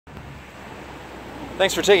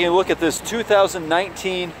Thanks for taking a look at this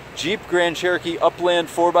 2019 Jeep Grand Cherokee Upland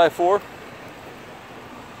 4x4.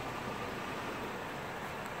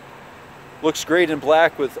 Looks great in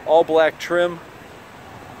black with all black trim.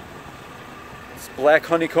 It's black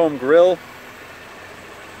honeycomb grille.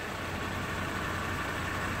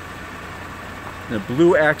 And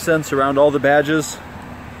blue accents around all the badges.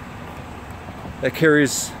 That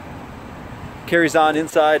carries on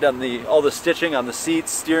inside on all the stitching on the seats,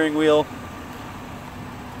 steering wheel,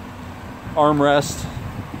 armrest.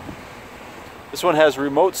 This one has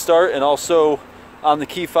remote start and also on the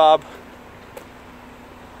key fob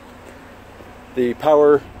the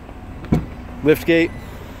power lift gate.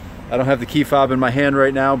 I don't have the key fob in my hand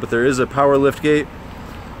right now, but there is a power lift gate.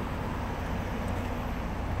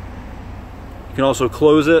 You can also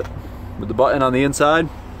close it with the button on the inside.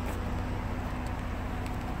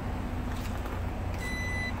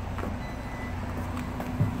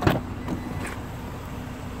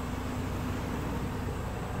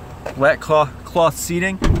 Black cloth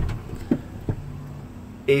seating,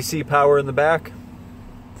 AC power in the back. You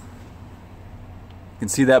can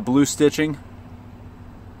see that blue stitching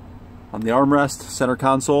on the armrest, center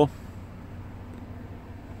console.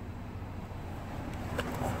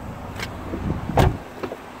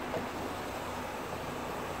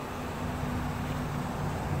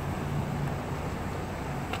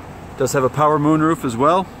 It does have a power moonroof as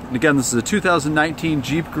well. And again, this is a 2019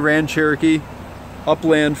 Jeep Grand Cherokee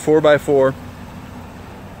Upland 4x4.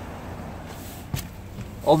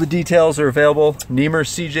 All the details are available. Nemer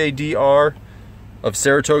CJDR of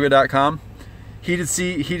Saratoga.com. Heated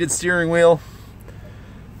seat, heated steering wheel,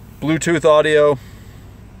 Bluetooth audio.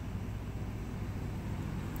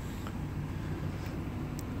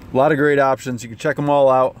 A lot of great options. You can check them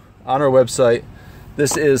all out on our website.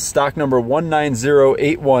 This is stock number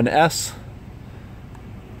 19081S.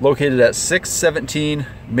 Located at 617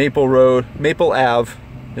 Maple Ave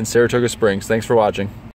in Saratoga Springs. Thanks for watching.